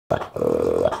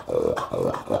So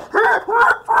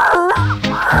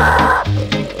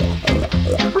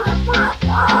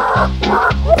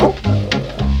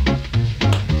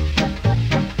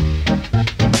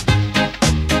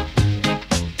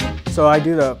I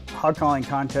do the hog calling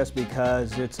contest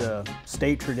because it's a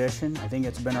state tradition. I think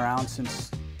it's been around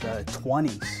since the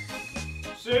 20s.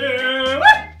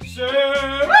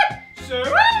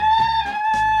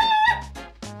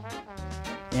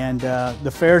 And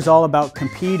the fair's all about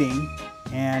competing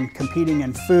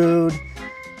in food,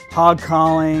 hog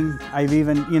calling. I've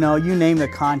even, you name the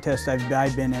contest,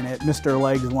 I've been in it. Mr.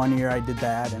 Legs one year I did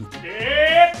that. And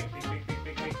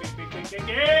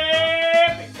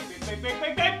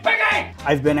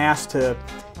I've been asked to,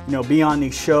 be on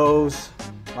these shows.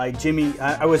 Like Jimmy,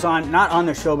 I was not on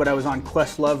the show, but I was on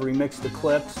Questlove Remix the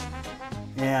Clips.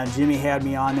 And Jimmy had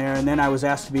me on there. And then I was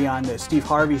asked to be on the Steve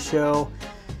Harvey show.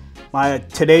 My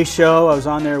Today show, I was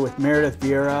on there with Meredith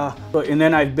Vieira. And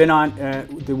then I've been on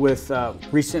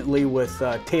recently with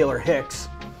Taylor Hicks.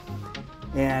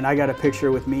 And I got a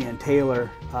picture with me and Taylor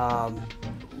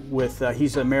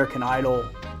he's the American Idol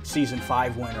Season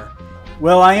 5 winner.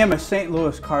 Well, I am a St.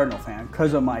 Louis Cardinal fan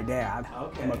because of my dad.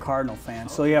 Okay. I'm a Cardinal fan.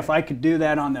 So yeah, if I could do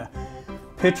that on the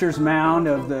pitcher's mound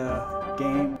of the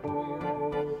game.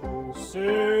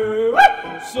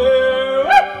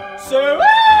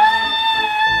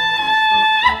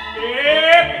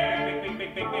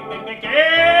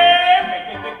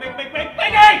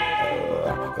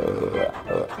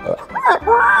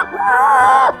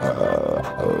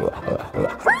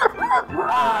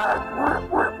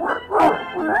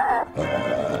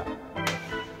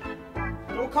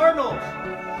 Go Cardinals!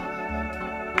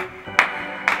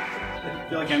 I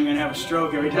feel like I'm going to have a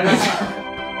stroke every time.